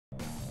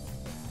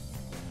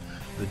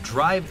The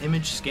Drivve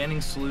image scanning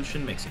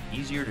solution makes it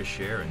easier to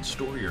share and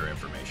store your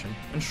information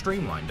and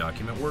streamline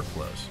document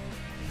workflows.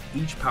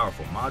 Each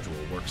powerful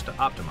module works to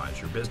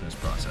optimize your business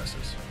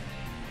processes.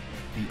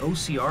 The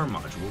OCR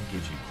module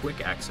gives you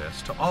quick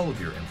access to all of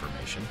your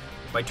information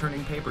by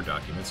turning paper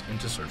documents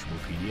into searchable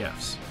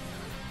PDFs.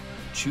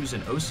 Choose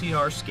an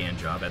OCR scan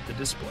job at the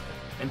display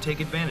and take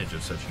advantage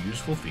of such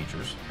useful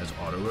features as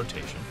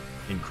auto-rotation,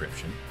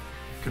 encryption,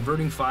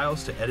 converting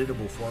files to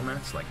editable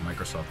formats like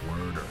Microsoft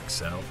Word or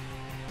Excel,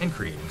 and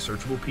creating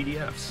searchable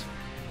PDFs.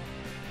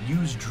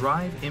 Use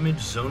Drivve Image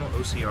Zonal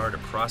OCR to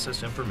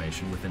process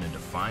information within a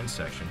defined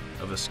section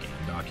of a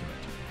scanned document.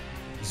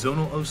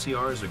 Zonal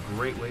OCR is a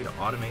great way to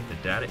automate the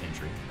data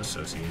entry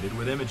associated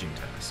with imaging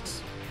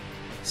tasks.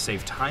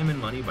 Save time and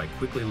money by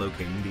quickly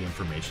locating the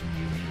information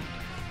you need.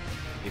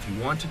 If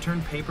you want to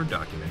turn paper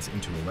documents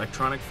into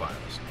electronic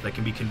files that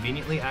can be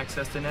conveniently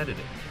accessed and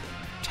edited,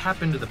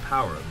 tap into the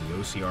power of the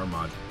OCR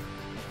module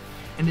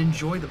and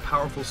enjoy the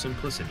powerful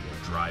simplicity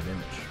of Drivve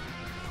Image.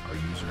 Our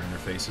user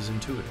interface is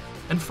intuitive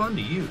and fun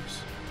to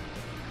use.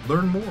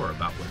 Learn more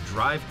about what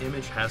Drivve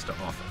Image has to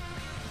offer.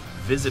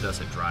 Visit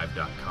us at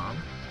drivve.com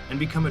and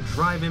become a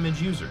Drivve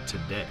Image user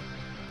today.